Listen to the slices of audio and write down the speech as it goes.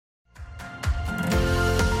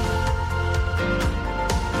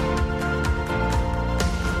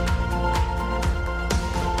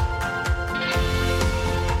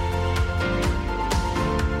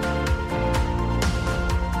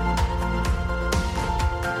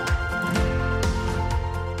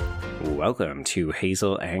welcome to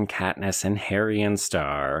Hazel and Katniss and Harry and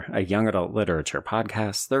Star, a young adult literature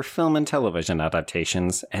podcast, their film and television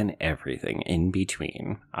adaptations, and everything in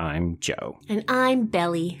between. I'm Joe. And I'm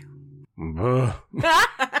Belly. I'm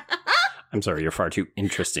sorry, you're far too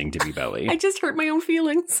interesting to be Belly. I just hurt my own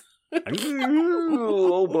feelings.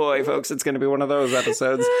 Oh boy, folks, it's going to be one of those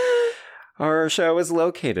episodes. Our show is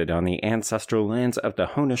located on the ancestral lands of the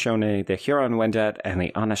Haudenosaunee, the Huron-Wendat, and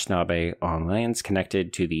the Anishinaabe, on lands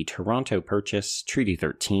connected to the Toronto Purchase, Treaty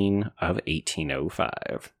 13 of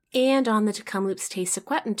 1805. And on the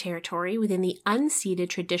Tecumloops-Te-Secwepemc territory within the unceded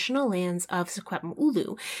traditional lands of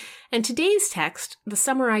Secwepemc-Ulu. And today's text, The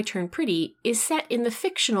Summer I Turned Pretty, is set in the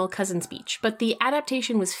fictional Cousins Beach, but the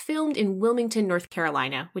adaptation was filmed in Wilmington, North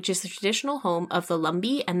Carolina, which is the traditional home of the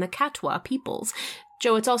Lumbee and the Catwa peoples.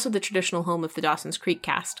 Joe, it's also the traditional home of the Dawson's Creek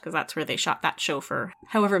cast, because that's where they shot that show for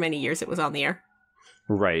however many years it was on the air.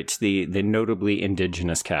 Right, the notably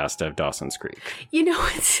indigenous cast of Dawson's Creek. You know,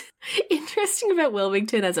 it's interesting about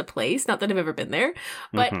Wilmington as a place, not that I've ever been there,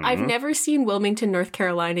 but I've never seen Wilmington, North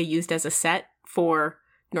Carolina used as a set for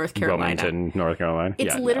North Carolina. Wilmington, North Carolina?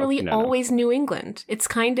 It's literally always New England. It's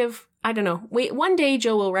kind of, I don't know. Wait, one day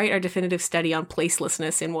Joe will write our definitive study on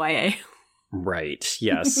placelessness in YA. Right,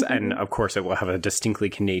 yes. And of course it will have a distinctly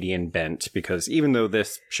Canadian bent, because even though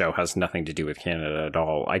this show has nothing to do with Canada at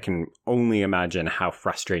all, I can only imagine how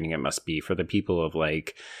frustrating it must be for the people of,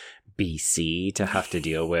 like, BC to have to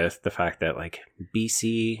deal with the fact that, like,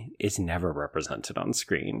 BC is never represented on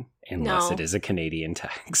screen unless it is a Canadian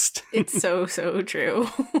text. It's so true.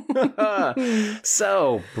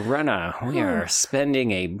 So, Brenna, we are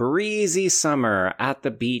spending a breezy summer at the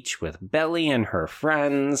beach with Belly and her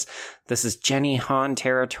friends. This is Jenny Han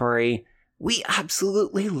territory. We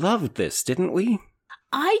absolutely loved this, didn't we?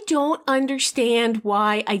 I don't understand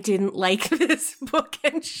why I didn't like this book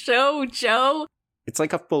and show, Joe. It's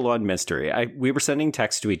like a full-on mystery. We were sending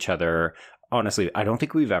texts to each other. Honestly, I don't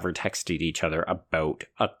think we've ever texted each other about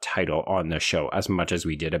a title on the show as much as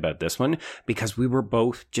we did about this one, because we were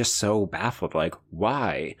both just so baffled. Like,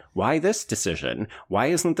 why? Why this decision? Why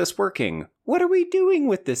isn't this working? What are we doing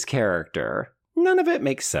with this character? None of it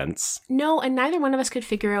makes sense. No, and neither one of us could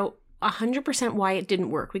figure out 100% why it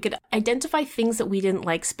didn't work. We could identify things that we didn't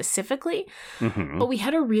like specifically, but we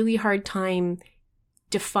had a really hard time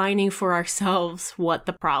defining for ourselves what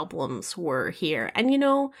the problems were here. And, you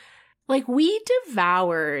know, like, we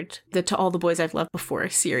devoured the To All the Boys I've Loved Before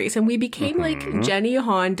series, and we became like Jenny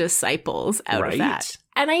Han disciples out of that.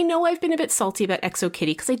 And I know I've been a bit salty about XO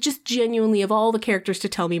Kitty, because I just genuinely, of all the characters to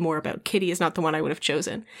tell me more about, Kitty is not the one I would have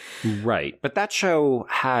chosen. Right. But that show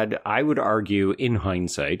had, I would argue, in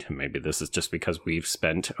hindsight, maybe this is just because we've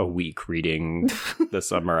spent a week reading The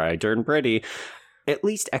Summer I Turned Pretty, at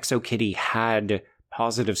least XO Kitty had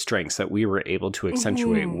positive strengths that we were able to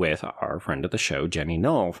accentuate with our friend of the show, Jenny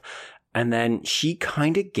Nolf. And then she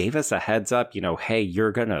kind of gave us a heads up, you know, hey,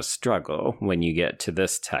 you're going to struggle when you get to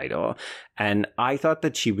this title. And I thought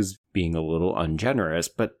that she was being a little ungenerous,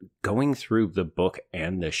 but going through the book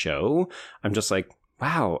and the show, I'm just like,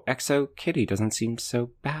 wow, XO Kitty doesn't seem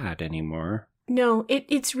so bad anymore. No,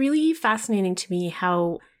 it's really fascinating to me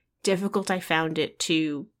how difficult I found it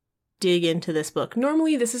to dig into this book.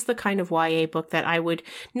 Normally, this is the kind of YA book that I would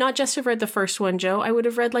not just have read the first one, Joe. I would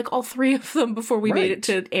have read like all three of them before we made it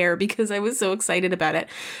to air, because I was so excited about it.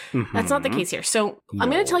 That's not the case here. So I'm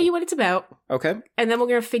going to tell you what it's about. Okay. And then we're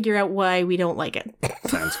going to figure out why we don't like it.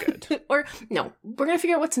 Sounds good. Or no, we're going to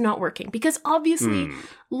figure out what's not working, because obviously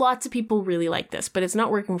lots of people really like this, but it's not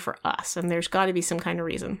working for us. And there's got to be some kind of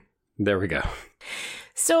reason. There we go.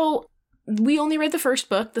 So we only read the first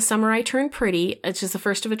book, The Summer I Turned Pretty. It's just the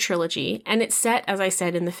first of a trilogy. And it's set, as I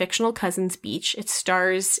said, in the fictional Cousins Beach. It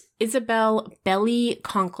stars Isabel Belly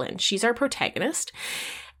Conklin. She's our protagonist.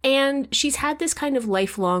 And she's had this kind of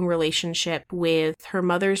lifelong relationship with her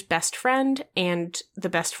mother's best friend and the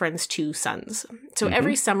best friend's two sons. So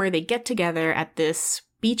every summer they get together at this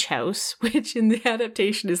beach house, which in the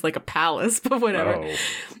adaptation is like a palace, but whatever. Oh.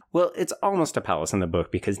 Well, it's almost a palace in the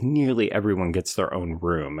book, because nearly everyone gets their own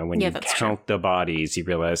room. And when you count the bodies, you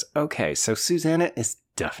realize, okay, so Susanna is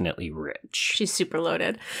definitely rich. She's super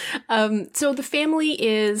loaded. So the family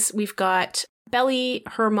is, we've got Belly,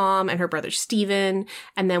 her mom, and her brother Stephen.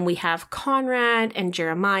 And then we have Conrad and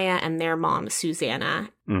Jeremiah and their mom, Susanna.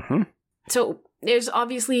 So there's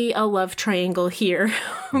obviously a love triangle here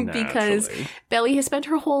because Belly has spent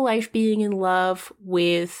her whole life being in love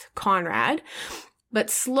with Conrad. But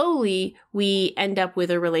slowly we end up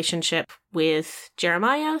with a relationship with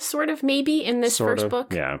Jeremiah, sort of, maybe, in this first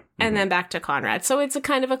book. Yeah. And then back to Conrad. So it's a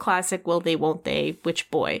kind of a classic, will they, won't they,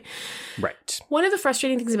 which boy. Right. One of the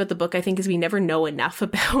frustrating things about the book, I think, is we never know enough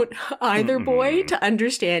about either boy to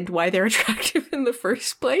understand why they're attractive in the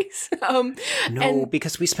first place.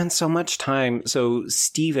 Because we spend so much time. So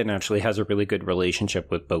Stephen actually has a really good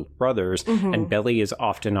relationship with both brothers, and Belly is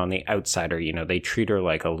often on the outsider. You know, they treat her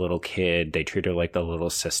like a little kid. They treat her like the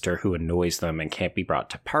little sister who annoys them and can't be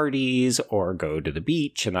brought to parties or go to the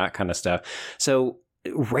beach and that kind of stuff. So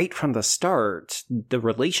right from the start, the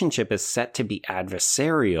relationship is set to be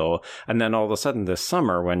adversarial. And then all of a sudden this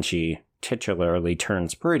summer, when she titularly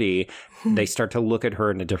turns pretty, they start to look at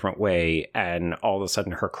her in a different way. And all of a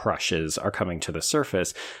sudden her crushes are coming to the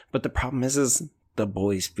surface. But the problem is the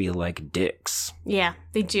boys feel like dicks. Yeah,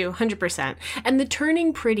 they do, 100%. And the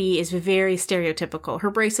turning pretty is very stereotypical.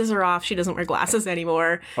 Her braces are off. She doesn't wear glasses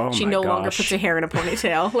anymore. She no longer puts her hair in a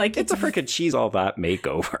ponytail. Like it's a freaking she's all that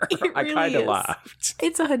makeover. I really kind of laughed.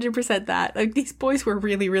 It's 100% that. Like, these boys were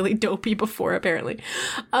really, really dopey before, apparently.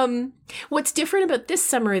 What's different about this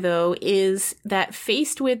summer, though, is that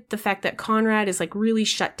faced with the fact that Conrad is like really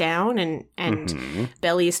shut down and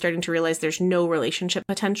Belly is starting to realize there's no relationship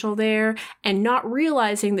potential there, and not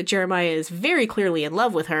realizing that Jeremiah is very clearly in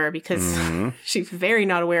love with her because she's very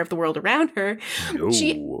not aware of the world around her. No.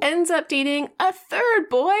 She ends up dating a third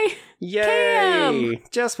boy. Yay! Cam.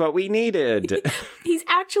 Just what we needed. He's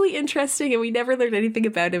actually interesting, and we never learned anything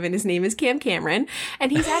about him, and his name is Cam Cameron.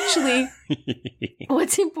 And he's actually...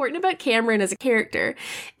 What's important about Cameron as a character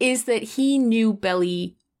is that he knew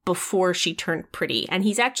Belly before she turned pretty, and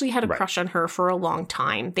he's actually had a crush on her for a long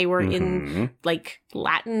time. They were in like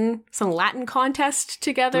some Latin contest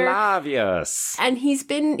together. Obvious. And he's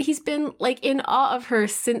been like in awe of her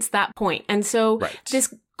since that point. And so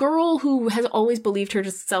this girl who has always believed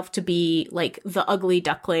herself to be like the ugly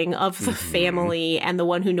duckling of the family and the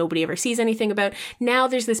one who nobody ever sees anything about. Now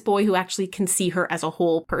there's this boy who actually can see her as a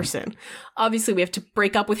whole person. Obviously, we have to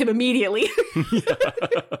break up with him immediately.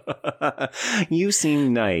 You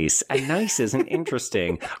seem nice, and nice isn't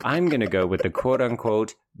interesting. I'm going to go with the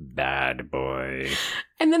quote-unquote bad boy.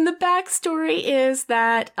 And then the backstory is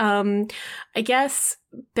that I guess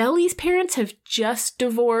Belly's parents have just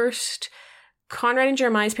divorced. Conrad and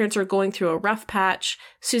Jeremiah's parents are going through a rough patch.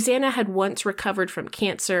 Susanna had once recovered from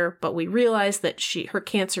cancer, but we realize that her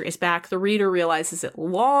cancer is back. The reader realizes it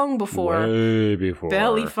long before. Way before.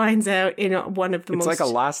 Belly finds out in one of the most... It's like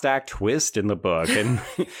a last act twist in the book. And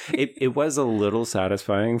it was a little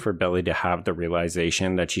satisfying for Belly to have the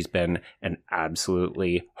realization that she's been an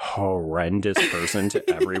absolutely horrendous person to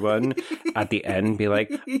everyone. At the end, be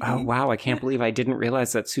like, oh, wow, I can't believe I didn't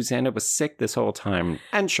realize that Susanna was sick this whole time.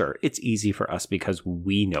 And sure, it's easy for us because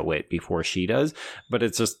we know it before she does, but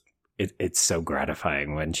it's just it's so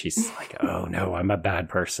gratifying when she's like, oh no, I'm a bad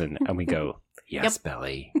person, and we go, yes,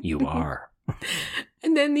 Belly, you are.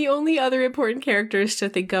 And then the only other important characters to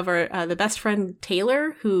think of are the best friend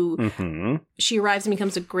Taylor, who she arrives and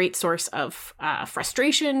becomes a great source of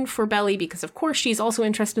frustration for Belly because of course she's also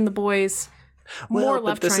interested in the boys.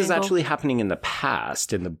 But this is actually happening in the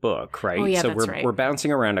past in the book, right? Oh, yeah, so that's we're bouncing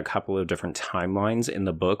around a couple of different timelines in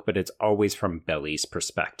the book, but it's always from Belly's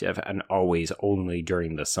perspective and always only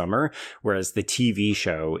during the summer, whereas the TV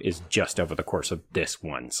show is just over the course of this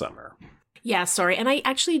one summer. Yeah, sorry. And I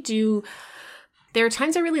actually do... There are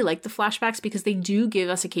times I really like the flashbacks because they do give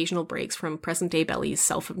us occasional breaks from present-day Belly's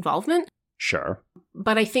self-involvement. Sure.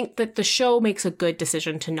 But I think that the show makes a good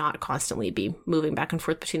decision to not constantly be moving back and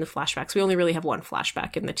forth between the flashbacks. We only really have one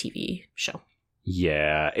flashback in the TV show.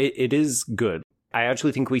 Yeah, it is good. I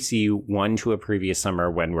actually think we see one to a previous summer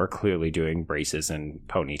when we're clearly doing braces and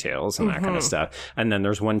ponytails and that kind of stuff. And then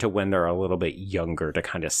there's one to when they're a little bit younger to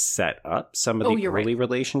kind of set up some of the early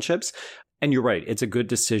relationships. And you're right. It's a good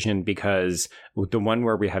decision because the one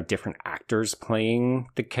where we have different actors playing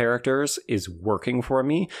the characters is working for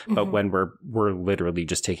me. But when we're literally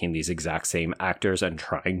just taking these exact same actors and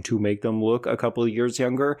trying to make them look a couple of years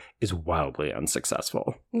younger is wildly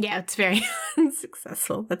unsuccessful. Yeah, it's very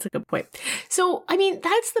unsuccessful. That's a good point. So, I mean,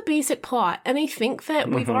 that's the basic plot. And I think that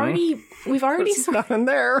we've already There's nothing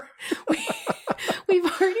there.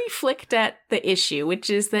 We've already flicked at the issue, which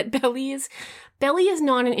is that Belly is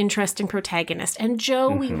not an interesting protagonist. And Joe,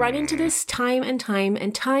 we run into this time and time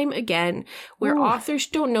and time again where authors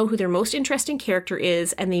don't know who their most interesting character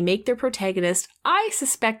is and they make their protagonist, I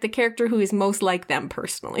suspect, the character who is most like them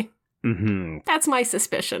personally. That's my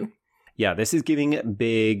suspicion. Yeah, this is giving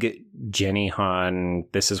big Jenny Han,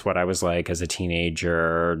 this is what I was like as a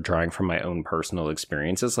teenager, drawing from my own personal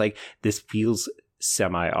experiences. Like, this feels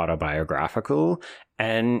semi-autobiographical.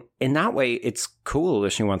 And in that way, it's cool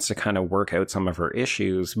if she wants to kind of work out some of her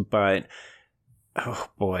issues. But, oh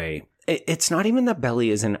boy, it's not even that Belly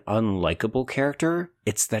is an unlikable character.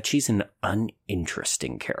 It's that she's an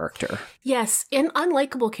uninteresting character. Yes, and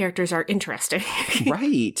unlikable characters are interesting.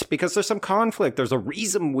 Right, because there's some conflict. There's a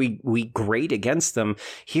reason we grate against them.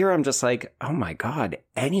 Here I'm just like, oh my God,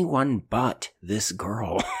 anyone but this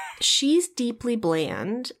girl. She's deeply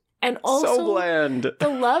bland. And also, so bland. The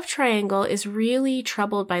love triangle is really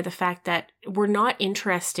troubled by the fact that we're not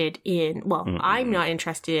interested in, well, I'm not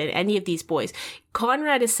interested in any of these boys.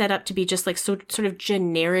 Conrad is set up to be just like sort of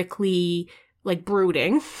generically like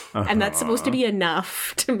brooding, and that's supposed to be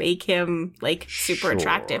enough to make him like super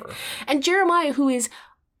attractive. And Jeremiah, who is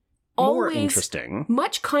always more interesting,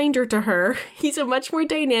 much kinder to her. He's a much more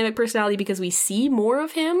dynamic personality because we see more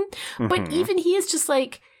of him. But even he is just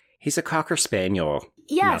like, he's a Cocker Spaniel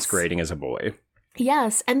masquerading as a boy.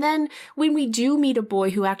 Yes. And then when we do meet a boy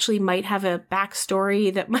who actually might have a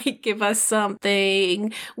backstory that might give us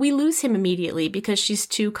something, we lose him immediately because she's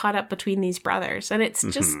too caught up between these brothers. And it's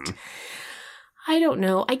just, I don't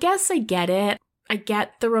know. I guess I get it. I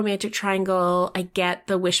get the romantic triangle. I get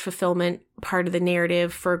the wish fulfillment part of the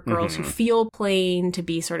narrative for girls who feel plain to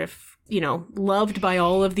be sort of, you know, loved by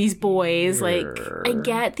all of these boys. Like, I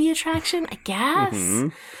get the attraction, I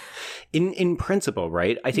guess. In principle,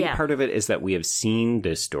 right? I think part of it is that we have seen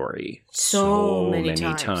this story so many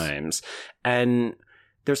times. And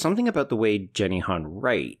there's something about the way Jenny Han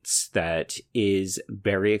writes that is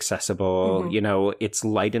very accessible. You know, it's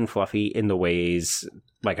light and fluffy in the ways,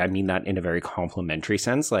 like, I mean that in a very complimentary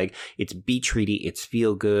sense. Like, it's beach treaty, it's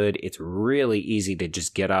feel good, it's really easy to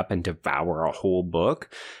just get up and devour a whole book.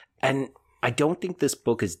 And I don't think this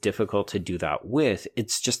book is difficult to do that with.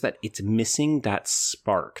 It's just that it's missing that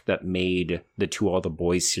spark that made the To All the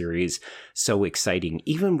Boys series so exciting.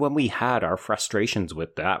 Even when we had our frustrations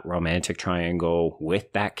with that romantic triangle,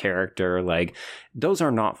 with that character, like, those are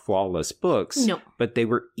not flawless books. No. But they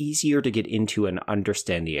were easier to get into and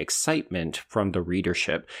understand the excitement from the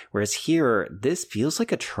readership. Whereas here, this feels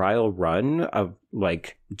like a trial run of,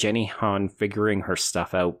 like, Jenny Han figuring her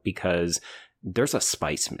stuff out because there's a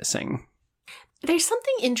spice missing. There's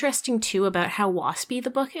something interesting, too, about how waspy the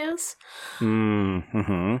book is.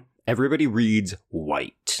 Everybody reads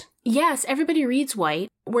white. Yes, everybody reads white.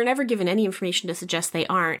 We're never given any information to suggest they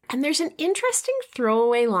aren't. And there's an interesting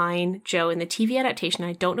throwaway line, Joe, in the TV adaptation.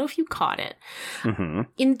 I don't know if you caught it.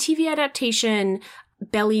 In the TV adaptation,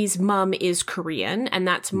 Belly's mom is Korean, and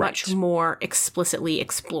that's much more explicitly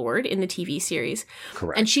explored in the TV series.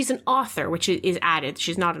 Correct. And she's an author, which is added.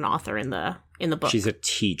 She's not an author in the book. She's a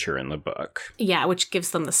teacher in the book. Yeah, which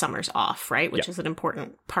gives them the summers off, right? Which is an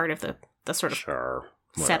important part of the sort of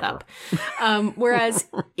setup. Whereas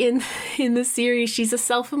in the series, she's a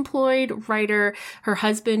self-employed writer. Her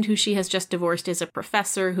husband, who she has just divorced, is a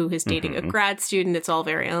professor who is dating a grad student. It's all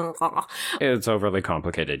very... It's overly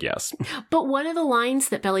complicated, yes. But one of the lines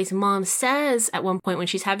that Belly's mom says at one point when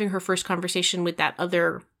she's having her first conversation with that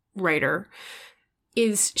other writer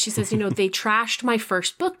is, she says, you know, they trashed my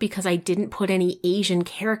first book because I didn't put any Asian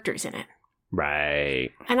characters in it.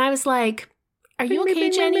 Right. And I was like... Are you okay,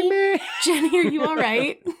 Jenny? Jenny, are you all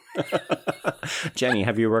right? Jenny,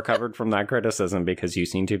 have you recovered from that criticism? Because you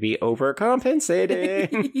seem to be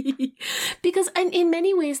overcompensating. Because in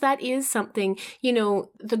many ways, that is something, you know,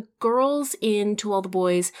 the girls in To All the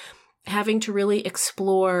Boys having to really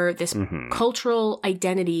explore this cultural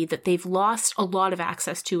identity that they've lost a lot of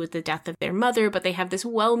access to with the death of their mother, but they have this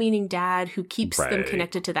well-meaning dad who keeps them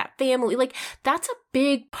connected to that family. Like, that's a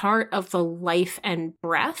big part of the life and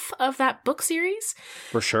breadth of that book series.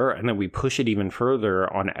 For sure. And then we push it even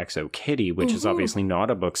further on XO Kitty, which is obviously not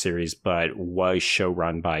a book series, but was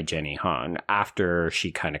showrun by Jenny Han after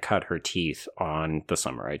she kind of cut her teeth on The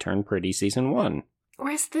Summer I Turned Pretty Season 1.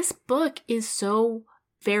 Whereas this book is so...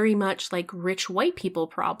 very much like rich white people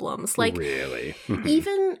problems. Like, really?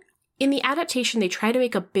 Even in the adaptation, they try to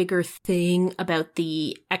make a bigger thing about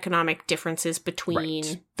the economic differences between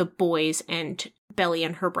the boys and Belly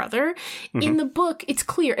and her brother. In the book, it's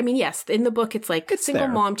clear. I mean, yes, in the book, it's like single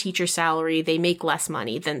mom teacher salary. They make less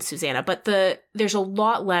money than Susanna, but there's a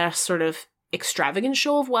lot less sort of extravagant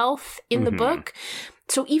show of wealth in the book.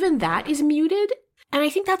 So even that is muted. And I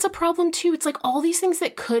think that's a problem too. It's like all these things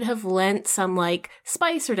that could have lent some like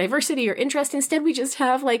spice or diversity or interest. Instead, we just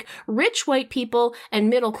have like rich white people and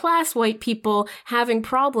middle class white people having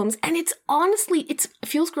problems. And it's honestly, it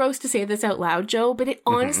feels gross to say this out loud, Joe, but it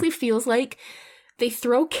honestly feels like they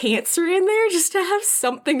throw cancer in there just to have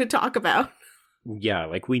something to talk about. Yeah,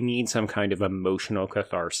 like we need some kind of emotional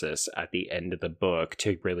catharsis at the end of the book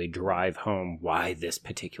to really drive home why this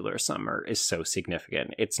particular summer is so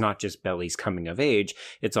significant. It's not just Belly's coming of age,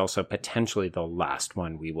 it's also potentially the last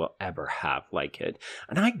one we will ever have like it.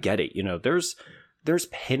 And I get it, there's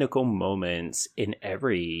pinnacle moments in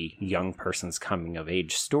every young person's coming of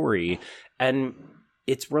age story, and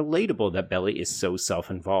it's relatable that Belly is so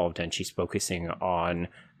self-involved and she's focusing on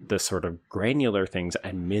the sort of granular things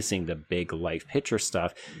and missing the big life picture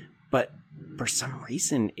stuff. But for some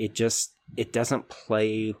reason, it doesn't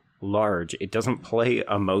play large. It doesn't play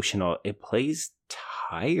emotional. It plays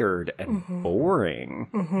tired and boring.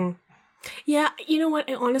 Mm-hmm. Yeah, you know what?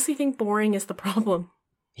 I honestly think boring is the problem.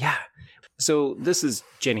 Yeah. So this is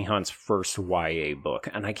Jenny Han's first YA book,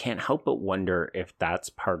 and I can't help but wonder if that's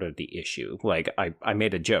part of the issue. Like, I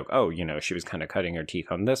made a joke. Oh, she was kind of cutting her teeth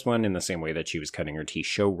on this one in the same way that she was cutting her teeth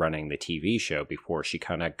show running the TV show before she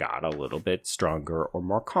kind of got a little bit stronger or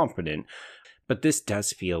more confident. But this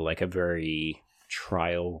does feel like a very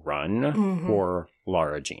trial run for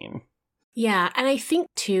Lara Jean. Yeah, and I think,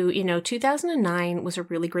 too, 2009 was a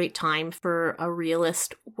really great time for a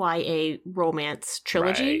realist YA romance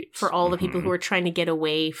trilogy for all the people who are trying to get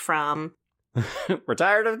away from... We're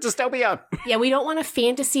tired of dystopia! Yeah, we don't want a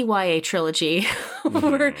fantasy YA trilogy.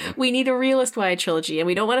 We need a realist YA trilogy, and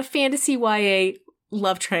we don't want a fantasy YA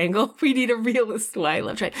love triangle. We need a realist YA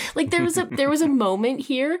love triangle. Like, there was a moment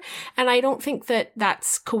here, and I don't think that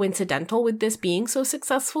that's coincidental with this being so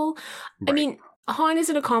successful. Right. I mean... Han is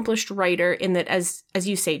an accomplished writer in that, as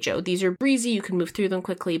you say, Joe, these are breezy, you can move through them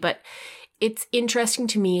quickly, but it's interesting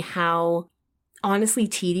to me how honestly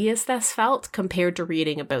tedious this felt compared to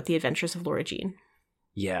reading about the adventures of Lara Jean.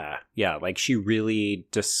 Yeah, like she really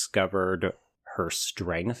discovered her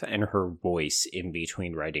strength and her voice in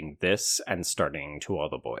between writing this and starting To All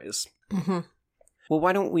the Boys. Mm-hmm. Well,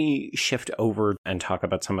 why don't we shift over and talk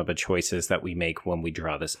about some of the choices that we make when we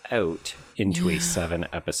draw this out into a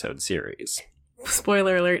 7-episode series.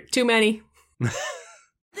 Spoiler alert, too many.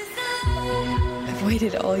 I've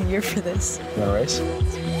waited all year for this. Want a race?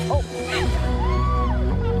 Oh.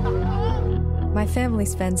 My family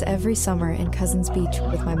spends every summer in Cousins Beach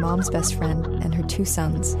with my mom's best friend and her 2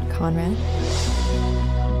 sons, Conrad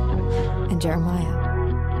and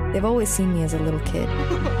Jeremiah. They've always seen me as a little kid.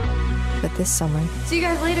 But this summer... See you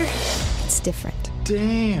guys later. It's different.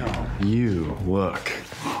 Damn, you look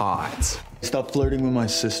hot. Stop flirting with my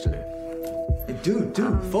sister. Hey, dude,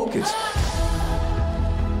 focus.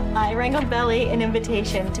 I wrangled Belly an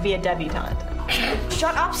invitation to be a debutante.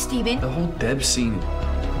 Shut up, Steven. The whole Deb scene,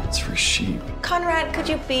 it's for sheep. Conrad, could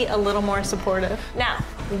you be a little more supportive? Now,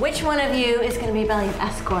 which one of you is going to be Belly's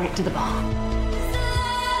escort to the ball?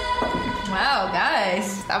 Wow,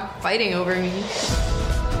 guys, stop fighting over me.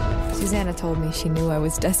 Susanna told me she knew I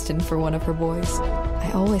was destined for one of her boys.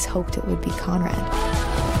 I always hoped it would be Conrad.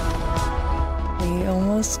 We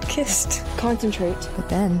almost kissed. Concentrate. But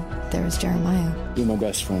then there was Jeremiah. You're my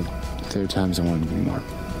best friend. There are times I wanted to be more.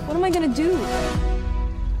 What am I gonna do?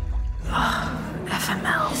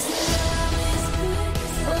 FML.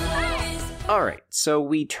 All right, so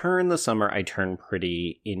we turn the summer I Turned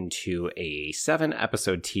Pretty into a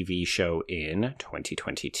 7-episode TV show in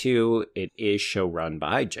 2022. It is showrun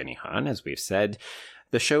by Jenny Han, as we've said.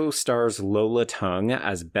 The show stars Lola Tung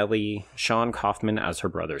as Belly, Sean Kaufman as her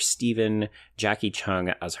brother Steven, Jackie Chung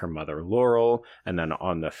as her mother Laurel, and then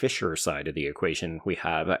on the Fisher side of the equation, we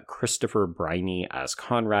have Christopher Briney as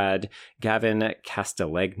Conrad, Gavin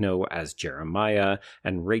Castellagno as Jeremiah,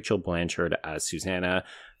 and Rachel Blanchard as Susanna.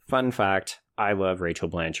 Fun fact, I love Rachel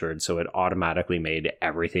Blanchard, so it automatically made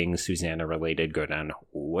everything Susanna related go down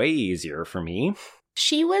way easier for me.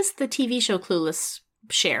 She was the TV show Clueless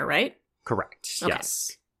Cher, right? Correct. Okay.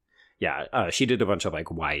 Yes. Yeah. She did a bunch of like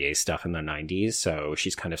YA stuff in the 90s. So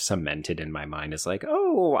she's kind of cemented in my mind as like,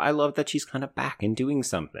 oh, I love that she's kind of back and doing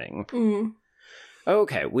something. Mm.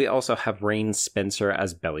 Okay. We also have Rain Spencer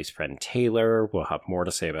as Belly's friend Taylor. We'll have more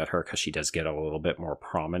to say about her because she does get a little bit more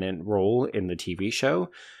prominent role in the TV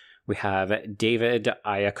show. We have David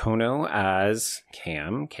Iacono as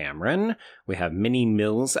Cameron. We have Minnie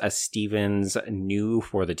Mills as Steven's new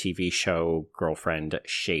for the TV show girlfriend,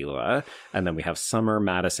 Shayla. And then we have Summer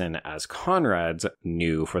Madison as Conrad's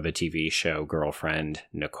new for the TV show girlfriend,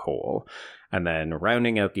 Nicole. And then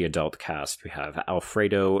rounding out the adult cast, we have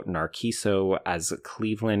Alfredo Narciso as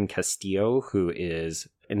Cleveland Castillo, who is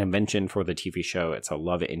an invention for the TV show. It's a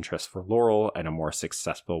love interest for Laurel and a more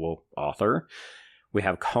successful author. We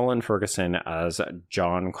have Colin Ferguson as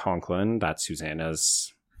John Conklin. That's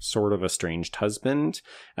Susanna's sort of estranged husband.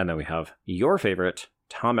 And then we have your favorite,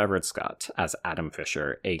 Tom Everett Scott, as Adam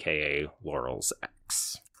Fisher, a.k.a. Laurel's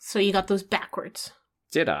ex. So you got those backwards.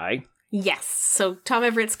 Did I? Yes. So Tom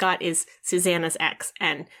Everett Scott is Susanna's ex,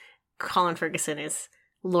 and Colin Ferguson is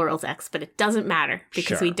Laurel's ex, but it doesn't matter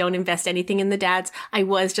because we don't invest anything in the dads. I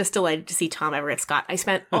was just delighted to see Tom Everett Scott. I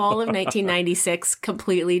spent all of 1996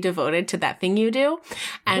 completely devoted to That Thing You Do.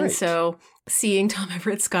 And so seeing Tom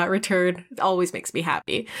Everett Scott return always makes me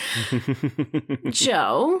happy.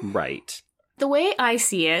 Joe. Right. The way I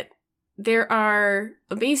see it, there are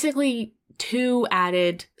basically 2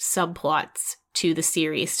 added subplots to the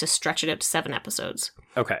series to stretch it out to 7 episodes.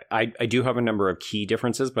 Okay, I do have a number of key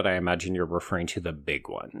differences, but I imagine you're referring to the big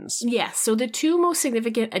ones. Yes, so the 2 most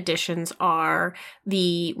significant additions are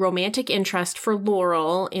the romantic interest for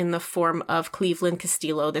Laurel in the form of Cleveland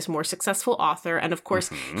Castillo, this more successful author, and of course,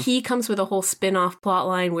 he comes with a whole spin-off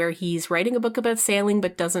plotline where he's writing a book about sailing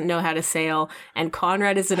but doesn't know how to sail, and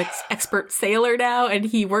Conrad is an expert sailor now, and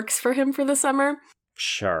he works for him for the summer.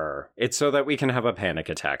 Sure. It's so that we can have a panic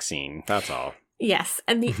attack scene, that's all. Yes,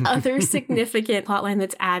 and the other significant plotline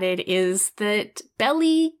that's added is that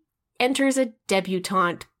Belly enters a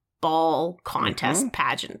debutante ball contest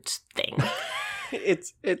pageant thing.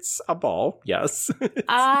 It's a ball, yes.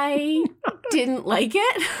 I didn't like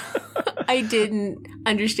it. I didn't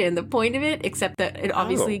understand the point of it, except that it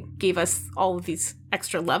obviously gave us all of these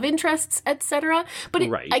extra love interests, etc. But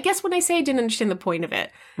I guess when I say I didn't understand the point of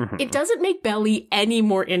it, it doesn't make Belly any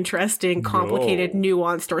more interesting, complicated,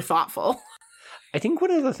 nuanced, or thoughtful. I think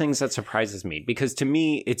one of the things that surprises me, because to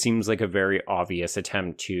me, it seems like a very obvious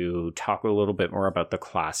attempt to talk a little bit more about the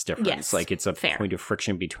class difference. Yes, like it's a point of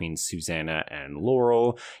friction between Susanna and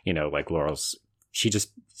Laurel. You know, like she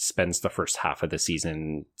just spends the first half of the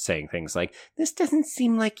season saying things like, "This doesn't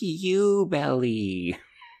seem like you, Belly."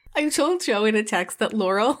 I told Joe in a text that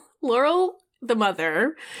Laurel, the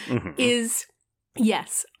mother, is...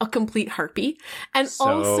 yes, a complete harpy. And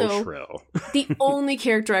so also shrill. The only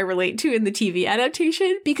character I relate to in the TV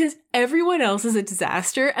adaptation, because everyone else is a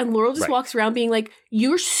disaster and Laurel just walks around being like,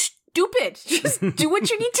 "You're stupid. Just do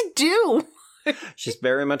what you need to do." She's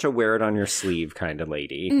very much a wear it on your sleeve kind of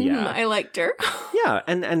lady. Yeah. I liked her. Yeah,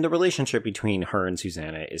 and the relationship between her and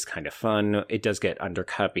Susanna is kind of fun. It does get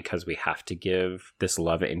undercut because we have to give this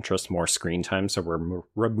love interest more screen time, so we're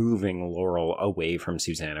removing Laurel away from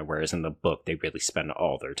Susanna, whereas in the book, they really spend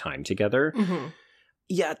all their time together.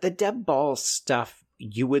 Yeah, the Deb Ball stuff,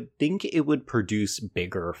 you would think it would produce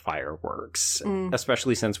bigger fireworks,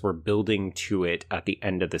 especially since we're building to it at the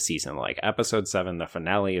end of the season. Like episode 7, the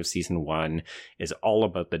finale of season 1, is all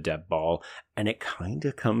about the Deb Ball, and it kind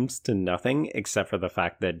of comes to nothing except for the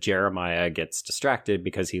fact that Jeremiah gets distracted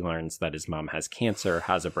because he learns that his mom has cancer,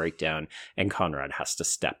 has a breakdown, and Conrad has to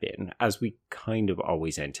step in, as we kind of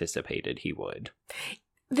always anticipated he would.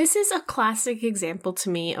 This is a classic example to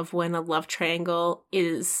me of when a love triangle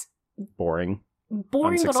is boring,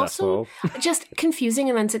 but also just confusing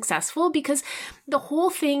and unsuccessful, because the whole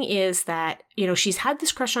thing is that, you know, she's had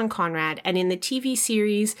this crush on Conrad, and in the TV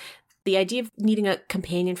series, the idea of needing a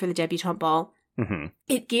companion for the debutante ball,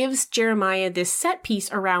 it gives Jeremiah this set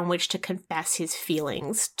piece around which to confess his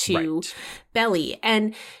feelings to Belly.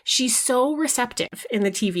 And she's so receptive in the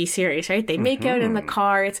TV series, right? They make out in the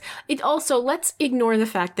car. It also, let's ignore the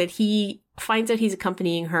fact that he finds out he's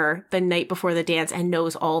accompanying her the night before the dance and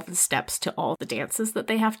knows all the steps to all the dances that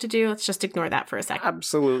they have to do. Let's just ignore that for a second.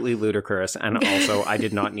 Absolutely ludicrous. And also, I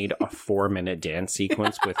did not need a 4-minute dance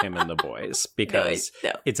sequence with him and the boys, because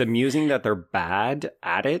it's amusing that they're bad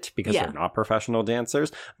at it because they're not professional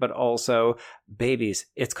dancers, but also, babies,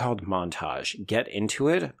 it's called montage. Get into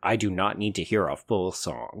it. I do not need to hear a full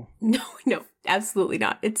song. No, absolutely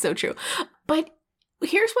not. It's so true. But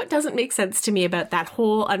here's what doesn't make sense to me about that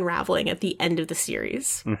whole unraveling at the end of the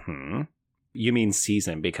series. You mean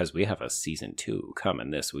season, because we have a season 2 coming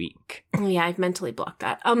this week. Yeah, I've mentally blocked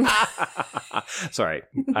that. Sorry,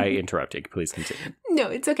 I interrupted. Please continue. No,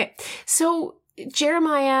 it's okay. So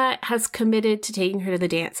Jeremiah has committed to taking her to the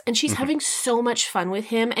dance, and she's having so much fun with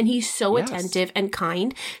him, and he's so attentive and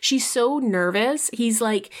kind. She's so nervous. He's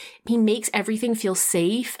like, he makes everything feel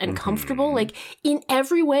safe and comfortable. Like, in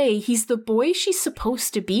every way, he's the boy she's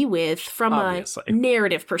supposed to be with from a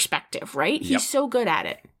narrative perspective, right? He's so good at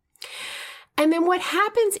it. And then what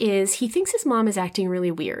happens is he thinks his mom is acting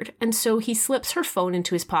really weird. And so he slips her phone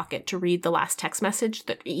into his pocket to read the last text message,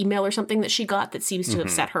 the email or something that she got that seems to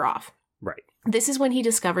have set her off. Right. This is when he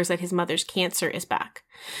discovers that his mother's cancer is back.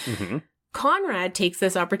 Conrad takes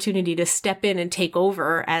this opportunity to step in and take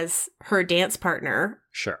over as her dance partner.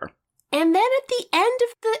 Sure. And then at the end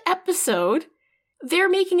of the episode, they're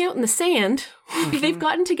making out in the sand. They've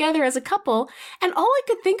gotten together as a couple. And all I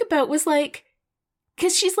could think about was like,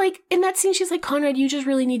 because she's like, in that scene, she's like, "Conrad, you just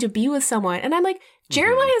really need to be with someone." And I'm like,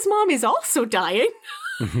 Jeremiah's mom is also dying.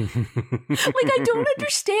 I don't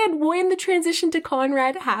understand when the transition to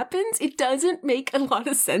Conrad happens. It doesn't make a lot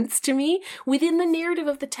of sense to me within the narrative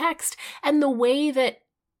of the text and the way that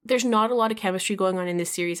there's not a lot of chemistry going on in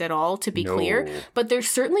this series at all, to be clear, but there's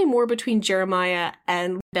certainly more between Jeremiah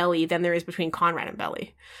and Belly than there is between Conrad and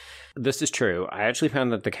Belly. This is true. I actually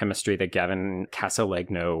found that the chemistry that Gavin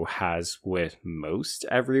Casalegno has with most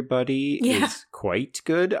everybody is quite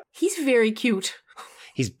good. He's very cute.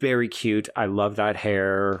 He's very cute. I love that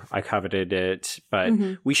hair. I coveted it. But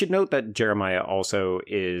we should note that Jeremiah also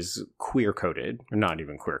is queer-coded. Not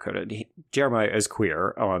even queer-coded. Jeremiah is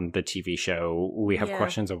queer on the TV show. We have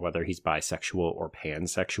questions of whether he's bisexual or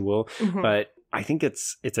pansexual. But I think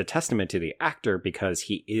it's a testament to the actor because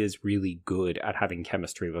he is really good at having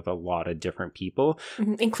chemistry with a lot of different people.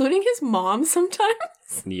 Including his mom sometimes.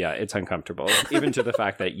 Yeah, it's uncomfortable. Even to the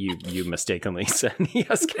fact that you mistakenly said he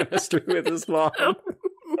has chemistry with his mom.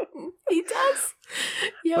 He does.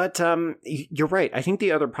 Yep. But you're right. I think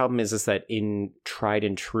the other problem is that in tried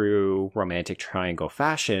and true romantic triangle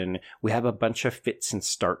fashion, we have a bunch of fits and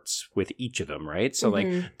starts with each of them, right? So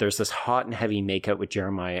there's this hot and heavy makeout with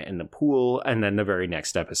Jeremiah in the pool, and then the very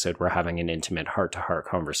next episode, we're having an intimate heart-to-heart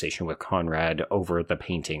conversation with Conrad over the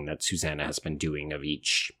painting that Susanna has been doing of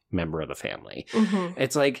each member of the family.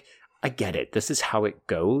 It's like, I get it. This is how it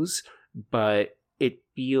goes, but it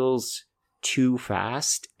feels too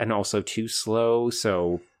fast and also too slow.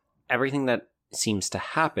 So everything that seems to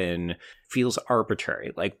happen feels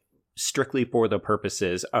arbitrary, like strictly for the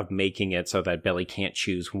purposes of making it so that Billy can't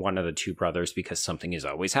choose one of the two brothers because something is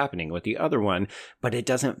always happening with the other one. But it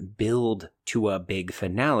doesn't build to a big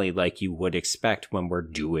finale like you would expect when we're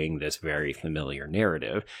doing this very familiar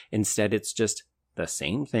narrative. Instead, it's just the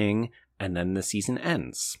same thing and then the season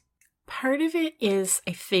ends. Part of it is,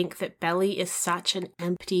 I think, that Belly is such an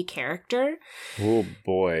empty character. Oh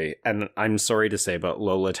boy. And I'm sorry to say, but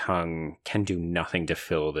Lola Tung can do nothing to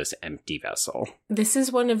fill this empty vessel. This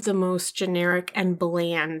is one of the most generic and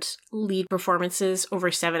bland lead performances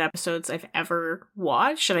over 7 episodes I've ever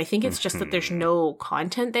watched. And I think it's just that there's no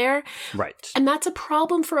content there. Right. And that's a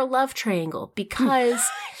problem for a love triangle because...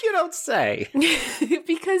 You don't say.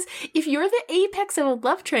 Because if you're the apex of a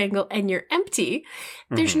love triangle and you're empty,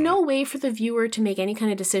 there's no way for the viewer to make any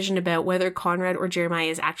kind of decision about whether Conrad or Jeremiah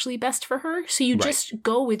is actually best for her. So you just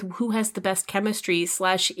go with who has the best chemistry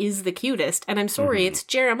 / is the cutest. And I'm sorry, it's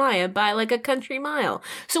Jeremiah by like a country mile.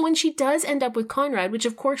 So when she does end up with Conrad, which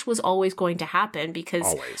of course was always going to happen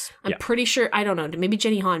because I'm pretty sure, I don't know, maybe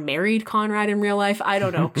Jenny Han married Conrad in real life. I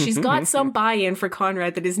don't know. She's got some buy-in for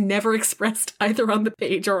Conrad that is never expressed either on the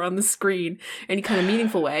page or on the screen in any kind of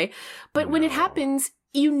meaningful way. But when it happens,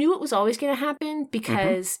 you knew it was always going to happen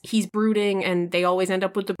because he's brooding and they always end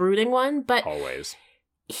up with the brooding one, but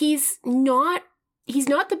he's not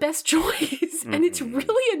the best choice and it's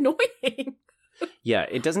really annoying. Yeah,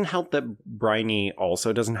 it doesn't help that Bryony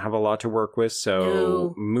also doesn't have a lot to work with.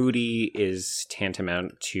 So Moody is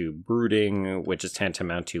tantamount to brooding, which is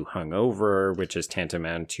tantamount to hungover, which is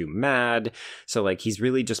tantamount to mad. So like he's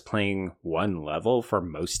really just playing one level for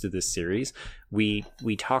most of this series. We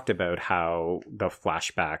talked about how the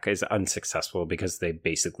flashback is unsuccessful because they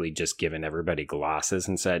basically just given everybody glasses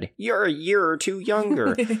and said, you're a year or two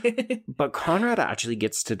younger. But Conrad actually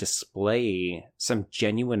gets to display some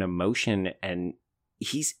genuine emotion, and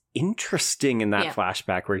he's interesting in that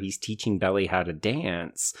flashback where he's teaching Belly how to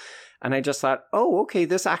dance. And I just thought, oh, okay,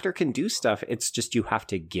 this actor can do stuff. It's just you have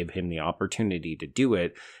to give him the opportunity to do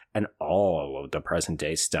it. And all of the present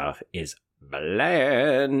day stuff is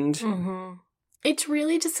bland. It's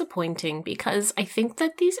really disappointing because I think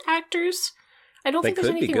that these actors, I don't think there's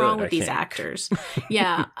anything wrong with these actors.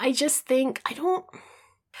 Yeah, I just think,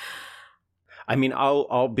 I mean,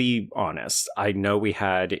 I'll be honest. I know we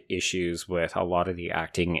had issues with a lot of the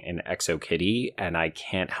acting in Exo Kitty, and I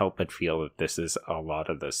can't help but feel that this is a lot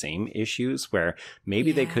of the same issues where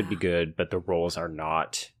maybe they could be good, but the roles are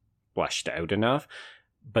not fleshed out enough.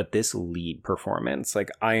 But this lead performance,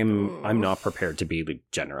 like I'm not prepared to be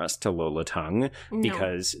generous to Lola Tung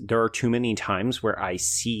because there are too many times where I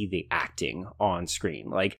see the acting on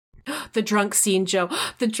screen. Like the drunk scene, Joe.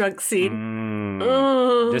 The drunk scene.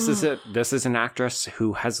 This is an actress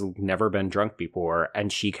who has never been drunk before,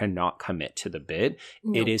 and she cannot commit to the bit.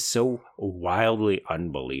 It is so wildly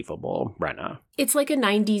unbelievable, Brenna. It's like a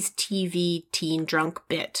 90s TV teen drunk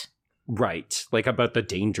bit. Right. Like about the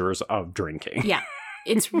dangers of drinking. Yeah.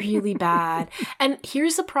 It's really bad. And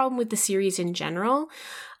here's the problem with the series in general.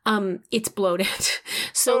 It's bloated.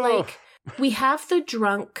 So like we have the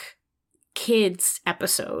drunk kids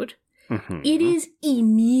episode It is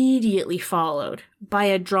immediately followed by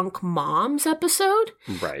a drunk mom's episode.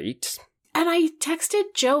 Right. And I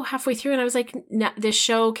texted Joe halfway through and I was like, this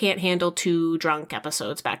show can't handle 2 drunk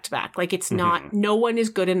episodes back to back. Like, it's not, no one is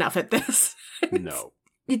good enough at this. No.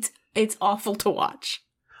 It's awful to watch.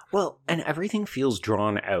 Well, and everything feels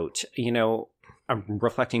drawn out. You know, I'm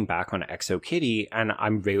reflecting back on ExoKitty, and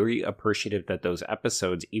I'm very appreciative that those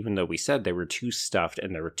episodes, even though we said they were too stuffed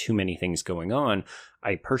and there were too many things going on,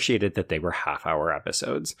 I appreciated that they were half-hour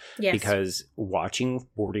episodes. Yes. Because watching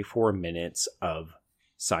 44 minutes of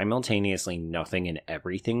simultaneously nothing and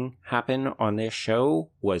everything happen on this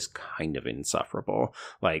show was kind of insufferable.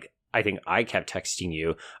 Like, I think I kept texting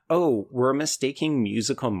you, oh, we're mistaking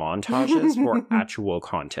musical montages for actual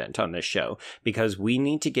content on this show because we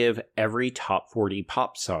need to give every top 40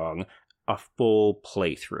 pop song a full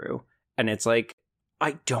playthrough. And it's like,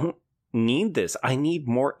 I don't need this. I need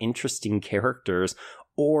more interesting characters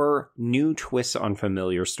or new twists on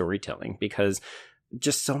familiar storytelling because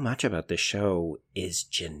just so much about this show is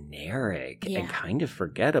generic and kind of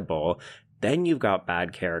forgettable. Then you've got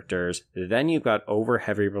bad characters. Then you've got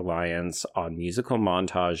over-heavy reliance on musical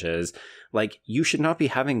montages. Like, you should not be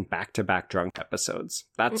having back-to-back drunk episodes.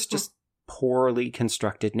 That's just poorly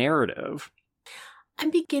constructed narrative. I'm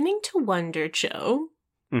beginning to wonder, Joe,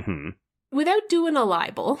 without doing a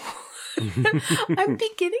libel, I'm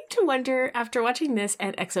beginning to wonder, after watching this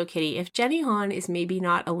and ExoKitty, if Jenny Han is maybe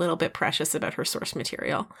not a little bit precious about her source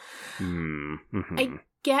material. I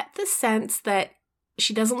get the sense that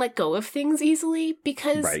she doesn't let go of things easily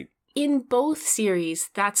because in both series,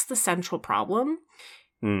 that's the central problem.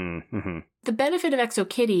 The benefit of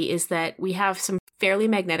ExoKitty is that we have some fairly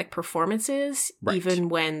magnetic performances, even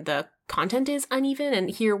when the content is uneven. And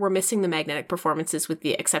here we're missing the magnetic performances with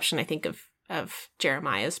the exception, I think, of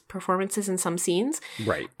Jeremiah's performances in some scenes.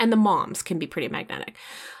 Right. And the moms can be pretty magnetic.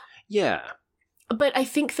 Yeah. But I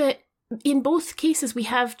think that in both cases, we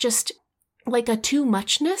have just like a too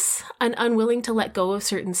muchness, an unwilling to let go of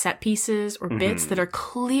certain set pieces or bits that are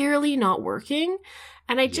clearly not working.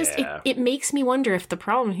 And I just, it makes me wonder if the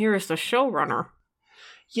problem here is the showrunner.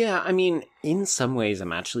 Yeah, I mean, in some ways,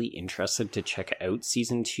 I'm actually interested to check out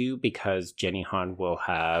season 2 because Jenny Han will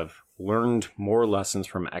have learned more lessons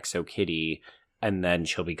from ExoKitty and then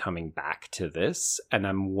she'll be coming back to this. And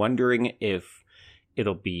I'm wondering if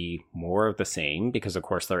it'll be more of the same because, of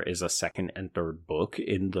course, there is a second and third book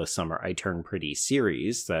in the Summer I Turned Pretty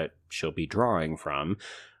series that she'll be drawing from.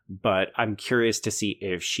 But I'm curious to see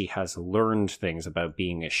if she has learned things about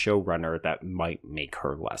being a showrunner that might make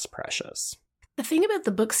her less precious. The thing about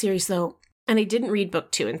the book series, though, and I didn't read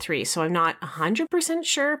book 2 and 3, so I'm not 100%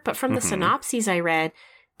 sure, but from the synopses I read,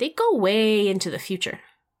 they go way into the future.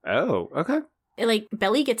 Oh, okay. Like,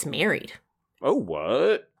 Belly gets married. Oh,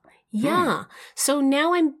 what? Yeah. So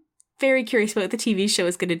now I'm very curious about what the TV show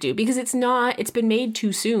is going to do because it's been made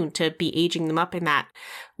too soon to be aging them up in that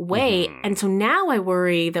way. And so now I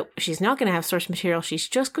worry that she's not going to have source material. She's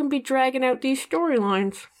just going to be dragging out these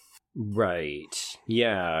storylines. Right.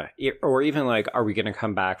 Yeah. Or even like, are we going to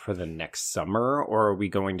come back for the next summer or are we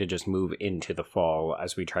going to just move into the fall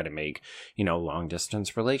as we try to make, long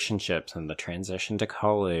distance relationships and the transition to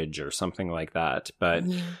college or something like that? But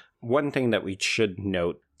one thing that we should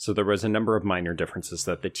note, so there was a number of minor differences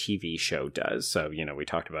that the TV show does. So, we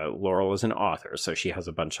talked about Laurel as an author. So she has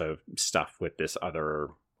a bunch of stuff with this other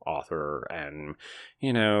author and,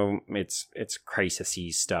 it's crisis-y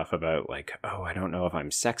stuff about like, oh, I don't know if I'm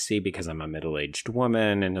sexy because I'm a middle-aged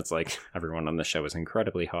woman. And it's like, everyone on the show is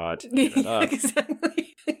incredibly hot.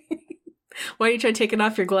 Exactly. Why are you trying taking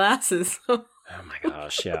off your glasses? Oh my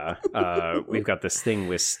gosh, yeah. We've got this thing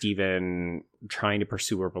with Steven trying to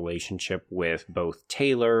pursue a relationship with both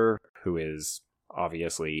Taylor, who is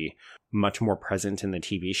obviously much more present in the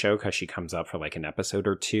TV show because she comes up for like an episode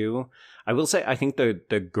or two. I will say, I think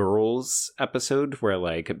the girls episode where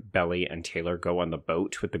like Belly and Taylor go on the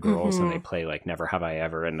boat with the girls and they play like Never Have I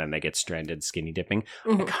Ever and then they get stranded skinny dipping.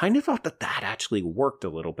 I kind of thought that actually worked a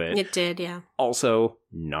little bit. It did, yeah. Also,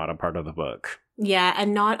 not a part of the book. Yeah,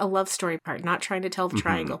 and not a love story part, not trying to tell the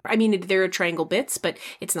triangle. I mean, there are triangle bits, but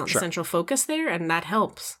it's not the central focus there, and that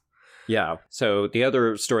helps. Yeah. So the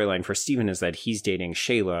other storyline for Steven is that he's dating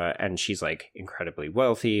Shayla and she's like incredibly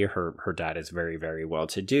wealthy. Her dad is very, very well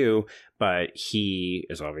to do, but he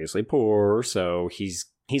is obviously poor. So he's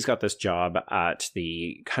got this job at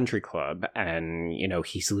the country club and,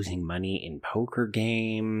 he's losing money in poker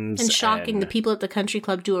games. And shocking, the people at the country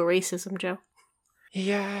club do a racism, Joe.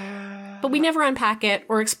 Yeah. But we never unpack it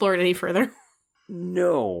or explore it any further.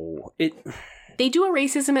 No. They do a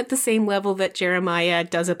racism at the same level that Jeremiah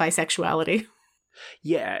does a bisexuality.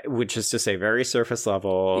 Yeah, which is to say very surface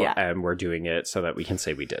level, Yeah. and we're doing it so that we can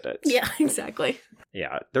say we did it. Yeah, exactly.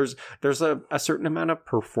 Yeah, there's a certain amount of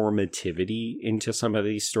performativity into some of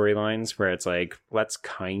these storylines where it's like, let's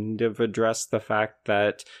kind of address the fact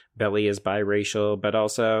that Belly is biracial, but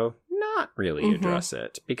also not really address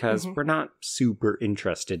it because we're not super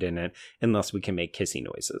interested in it unless we can make kissy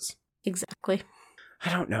noises. Exactly.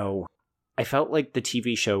 I don't know. I felt like the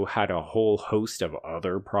TV show had a whole host of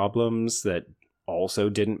other problems that also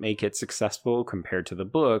didn't make it successful compared to the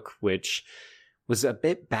book, which was a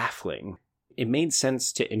bit baffling. It made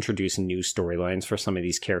sense to introduce new storylines for some of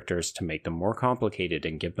these characters to make them more complicated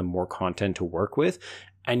and give them more content to work with,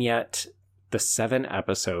 and yet the 7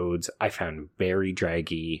 episodes I found very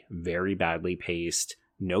draggy, very badly paced,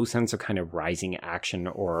 no sense of kind of rising action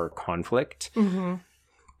or conflict.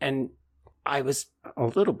 And I was a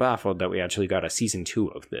little baffled that we actually got a season 2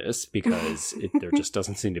 of this because there just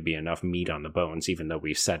doesn't seem to be enough meat on the bones, even though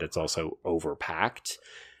we've said it's also overpacked.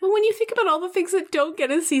 Well, when you think about all the things that don't get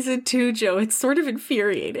a season 2, Joe, it's sort of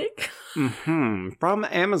infuriating. From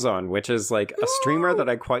Amazon, which is like a streamer that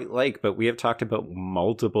I quite like, but we have talked about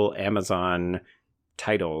multiple Amazon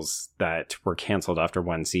titles that were canceled after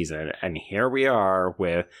 1 season. And here we are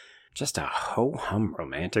with just a ho-hum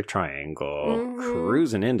romantic triangle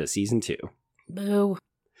cruising into season 2. Boo.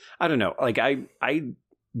 I don't know. Like, I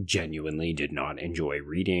genuinely did not enjoy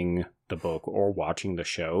reading the book or watching the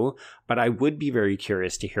show, but I would be very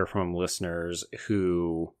curious to hear from listeners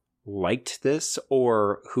who liked this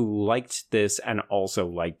or who liked this and also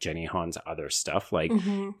liked Jenny Han's other stuff. Like,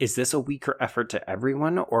 is this a weaker effort to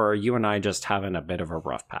everyone, or are you and I just having a bit of a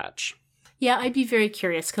rough patch? Yeah, I'd be very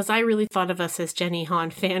curious because I really thought of us as Jenny Han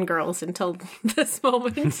fangirls until this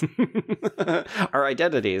moment. Our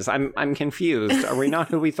identities. I'm confused. Are we not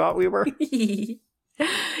who we thought we were?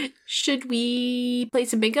 Should we play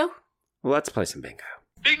some bingo? Let's play some bingo.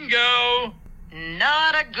 Bingo!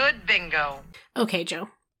 Not a good bingo. Okay, Joe.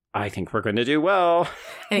 I think we're going to do well.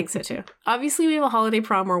 I think so too. Obviously, we have a holiday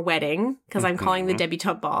prom or wedding because I'm calling the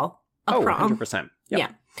debutante ball a prom. 100%. Yep. Yeah.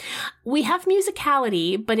 We have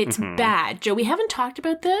musicality, but it's bad. Joe, we haven't talked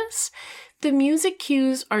about this. The music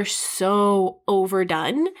cues are so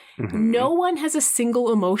overdone. No one has a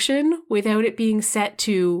single emotion without it being set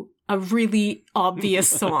to a really obvious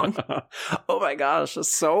song. Oh my gosh, it's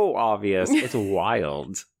so obvious. It's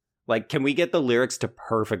wild. Like, can we get the lyrics to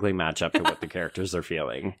perfectly match up to what the characters are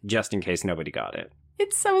feeling, just in case nobody got it?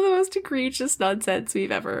 It's some of the most egregious nonsense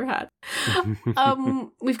we've ever had.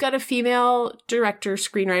 We've got a female director,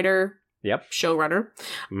 screenwriter, showrunner.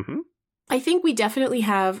 I think we definitely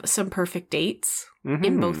have some perfect dates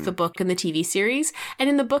in both the book and the TV series. And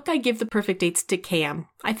in the book, I give the perfect dates to Cam.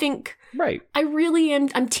 I think I really am.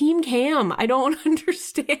 I'm Team Cam. I don't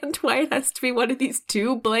understand why it has to be one of these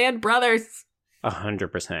two bland brothers.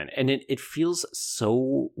 100%. And it feels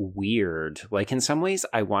so weird. Like, in some ways,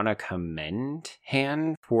 I want to commend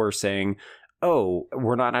Han for saying, oh,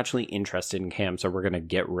 we're not actually interested in Cam, so we're going to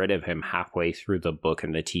get rid of him halfway through the book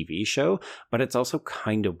and the TV show. But it's also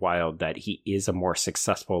kind of wild that he is a more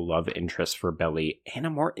successful love interest for Belly and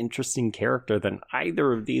a more interesting character than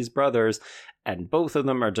either of these brothers. And both of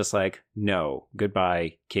them are just like, no,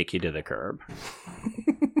 goodbye, kick you to the curb.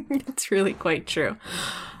 It's really quite true.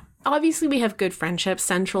 Obviously, we have good friendships,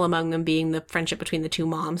 central among them being the friendship between the two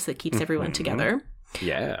moms that keeps everyone together.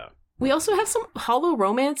 Yeah. We also have some hollow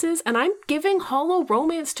romances, and I'm giving hollow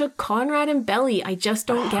romance to Conrad and Belly. I just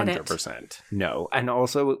don't get it. 100%. No. And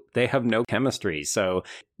also, they have no chemistry, so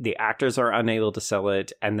the actors are unable to sell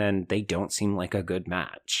it, and then they don't seem like a good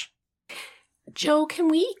match. Joe, can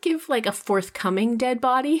we give, like, a forthcoming dead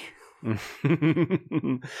body?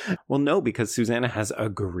 Well, no, because Susanna has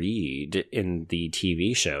agreed in the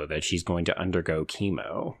TV show that she's going to undergo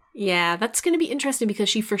chemo. Yeah, that's going to be interesting because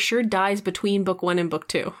she for sure dies between book 1 and book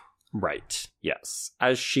 2. Right. Yes.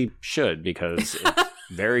 As she should, because it's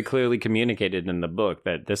very clearly communicated in the book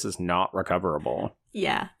that this is not recoverable.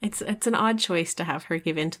 Yeah, it's an odd choice to have her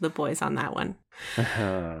give in to the boys on that one.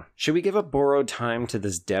 Should we give a borrowed time to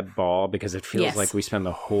this Deb Ball? Because it feels like we spend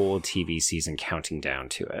the whole TV season counting down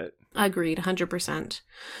to it. Agreed, 100%.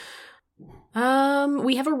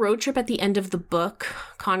 We have a road trip at the end of the book.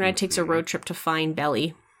 Conrad takes a road trip to find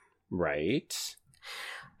Belly. Right.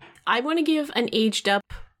 I want to give an aged up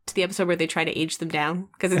to the episode where they try to age them down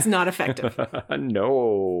because it's not effective.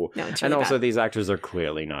 No, it's really and also bad. These actors are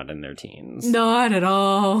clearly not in their teens. Not at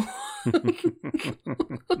all.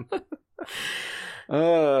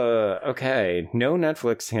 Okay. No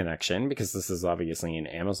Netflix connection because this is obviously an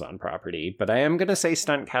Amazon property, but I am going to say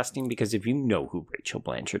stunt casting because if you know who Rachel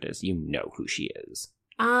Blanchard is, you know who she is.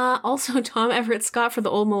 Also, Tom Everett Scott for the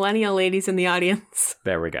old millennial ladies in the audience.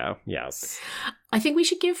 There we go. Yes. I think we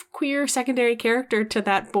should give queer secondary character to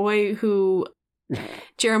that boy who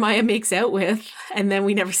Jeremiah makes out with, and then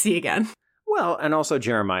we never see again. Well, and also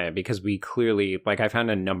Jeremiah, because we clearly, like, I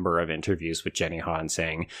found a number of interviews with Jenny Han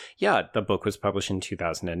saying, yeah, the book was published in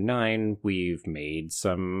 2009. We've made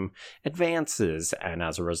some advances. And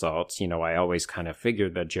as a result, you know, I always kind of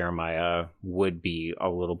figured that Jeremiah would be a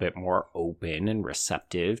little bit more open and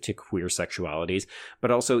receptive to queer sexualities.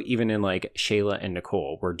 But also, even in like Shayla and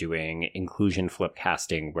Nicole, we're doing inclusion flip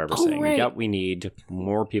casting where we're saying, right. Yep, we need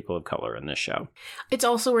more people of color in this show. It's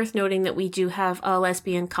also worth noting that we do have a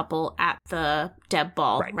lesbian couple at the Deb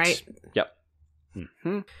Ball, right? Yep.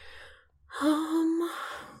 Mm-hmm.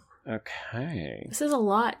 Okay. This is a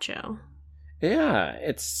lot, Joe. Yeah,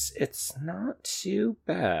 it's not too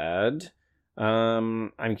bad.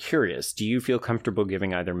 I'm curious. Do you feel comfortable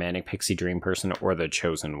giving either Manic Pixie Dream Person or the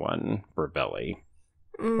Chosen One for Belly?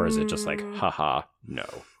 Or is it just like, haha, no?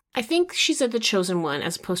 I think she's the chosen one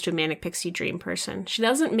as opposed to a Manic Pixie Dream Person. She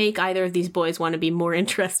doesn't make either of these boys want to be more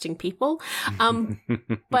interesting people.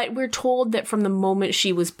 But we're told that from the moment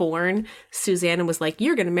she was born, Susanna was like,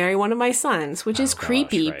 you're going to marry one of my sons, which is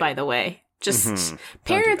creepy, right. By the way. Just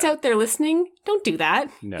parents out there listening, don't do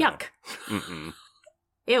that. No. Yuck.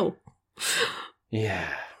 Ew. Yeah.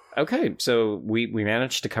 Okay, so we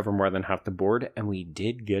managed to cover more than half the board, and we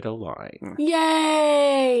did get a line.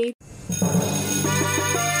 Yay!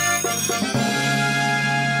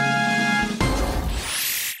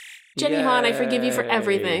 Jenny Han, I forgive you for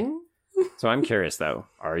everything. So I'm curious, though.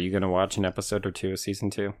 Are you going to watch an episode or two of season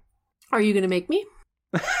 2? Are you going to make me?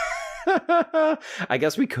 I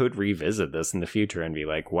guess we could revisit this in the future and be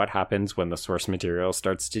like, what happens when the source material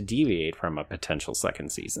starts to deviate from a potential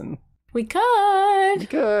second season? We could. We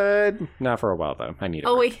could. Not for a while, though. I need it.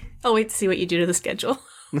 Oh, wait to see what you do to the schedule.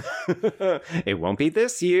 It won't be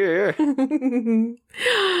this year.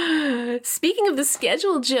 Speaking of the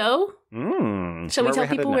schedule, Joe, shall we tell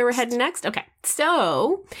people where we're heading next? Okay,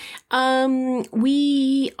 so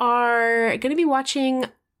we are going to be watching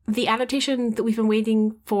the adaptation that we've been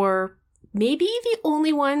waiting for. Maybe the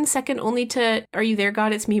only one, second only to Are You There,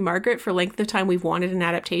 God? It's Me, Margaret, for length of time we've wanted an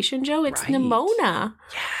adaptation, Joe. It's right. Nimona.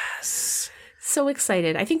 Yes. So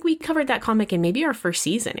excited. I think we covered that comic in maybe our first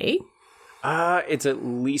season, eh? It's at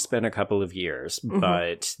least been a couple of years,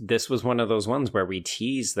 but this was one of those ones where we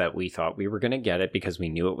teased that we thought we were going to get it because we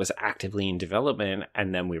knew it was actively in development,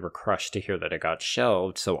 and then we were crushed to hear that it got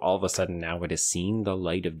shelved, so all of a sudden now it has seen the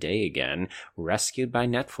light of day again, rescued by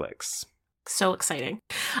Netflix. So exciting.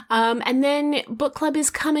 And then book club is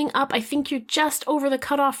coming up. I think you're just over the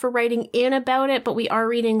cutoff for writing in about it, but we are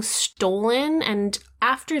reading Stolen. And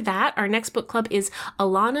after that, our next book club is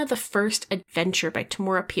Alana the First Adventure by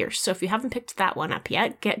Tamora Pierce. So if you haven't picked that one up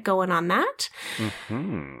yet, get going on that.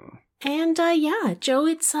 And yeah, Joe,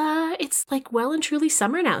 it's like well and truly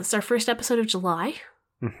summer now. It's our first episode of July.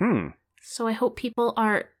 So I hope people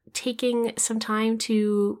are taking some time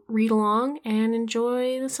to read along and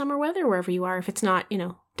enjoy the summer weather wherever you are, if it's not,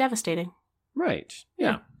 devastating. Right.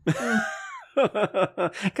 Yeah.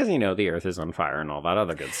 Because, the earth is on fire and all that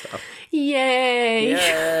other good stuff. Yay!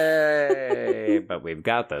 Yay! But we've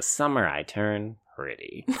got the summer I turn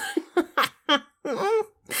pretty.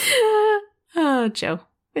 Oh, Joe.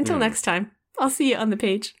 Until next time, I'll see you on the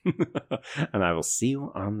page. And I will see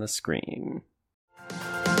you on the screen.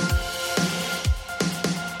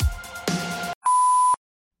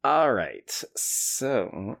 All right,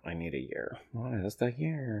 so I need a year. What is the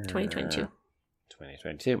year? 2022.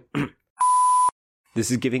 2022. This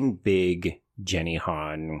is giving big Jenny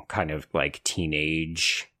Han kind of like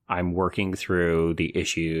teenage, I'm working through the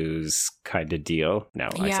issues kind of deal. No,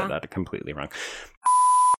 yeah. I said that completely wrong.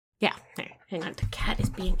 Yeah, hang on. The cat is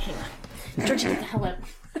being... Hang on. Georgie, get the hell out.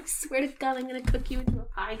 I swear to God, I'm going to cook you into a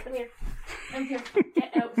pie. Come here. I'm here.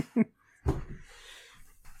 Get out.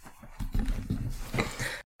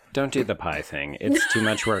 Don't do the pie thing. It's too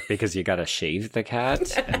much work because you gotta shave the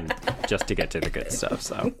cat and just to get to the good stuff.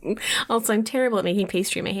 So, also, I'm terrible at making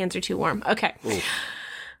pastry. My hands are too warm. Okay. Ooh.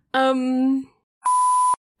 And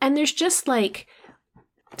there's just like,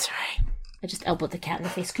 sorry, I just elbowed the cat in the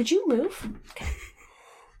face. Could you move? Okay.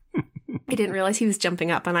 I didn't realize he was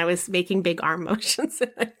jumping up, and I was making big arm motions.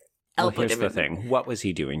 Well, here's the thing. What was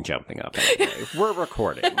he doing jumping up anyway? We're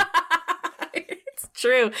recording.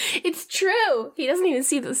 True. It's true. He doesn't even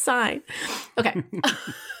see the sign. Okay.